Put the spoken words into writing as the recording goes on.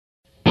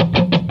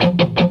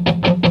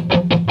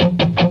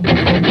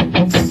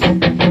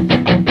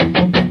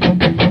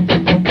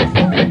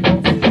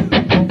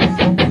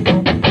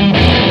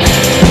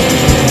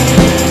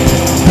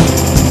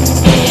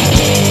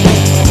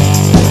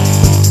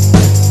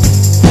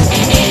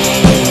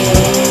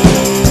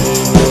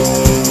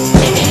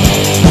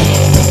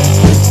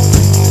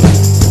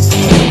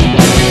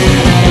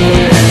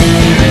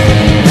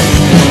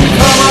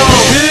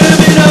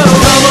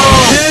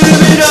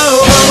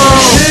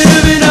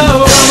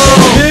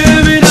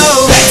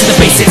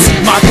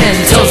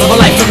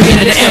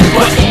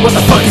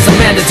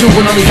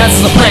all he has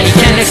is a plan, he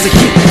can't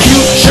execute.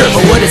 Cute, sure,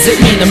 but what does it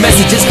mean? The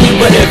message is cute,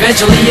 but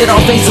eventually it all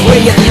fades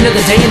away at the end of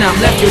the day, and I'm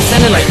left here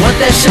standing like, what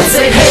that shit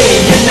say?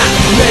 Hey, you're not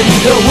ready,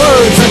 the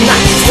words are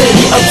not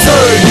steady,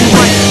 absurd. You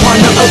might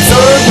wanna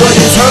observe what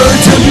is heard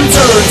till you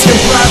turn, can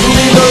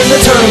probably learn the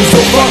terms. So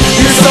fuck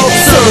yourself,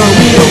 sir,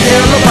 we don't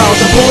care about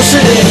the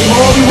bullshit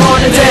anymore, we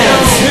wanna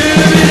dance.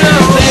 They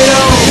don't, they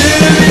don't,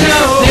 they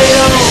don't, they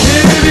don't,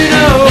 they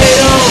don't, they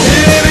don't.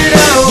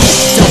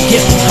 Don't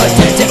get hurt,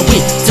 we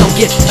don't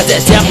get a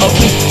damn,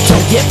 we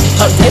don't get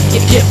hurt,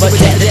 get but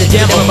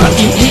damn about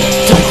you. We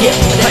don't get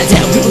a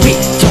damn, we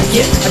don't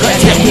get a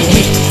damn, we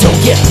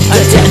don't get a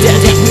damn,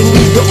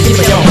 we don't give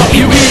a damn about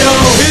you. We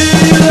don't,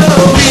 we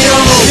don't, we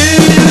don't,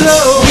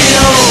 we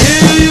don't,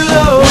 we don't.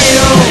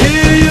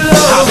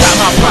 I've got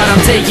my pride,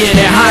 I'm taking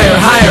it higher,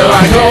 higher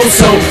I go.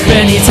 So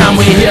anytime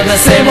we hear the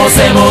same old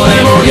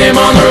game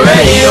on the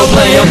radio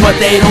playing, but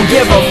they don't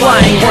give a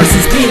flying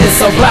horse's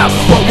penis about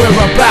what we're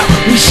about.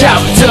 We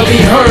shout to be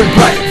heard,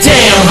 but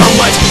damn, how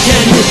much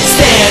can you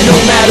stand? No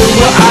matter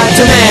what I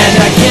demand,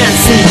 I can't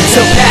seem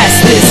to pass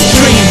this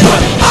dream,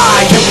 but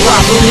I can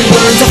properly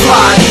learn to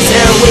fly. These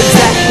airwaves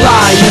that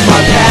lie in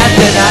my path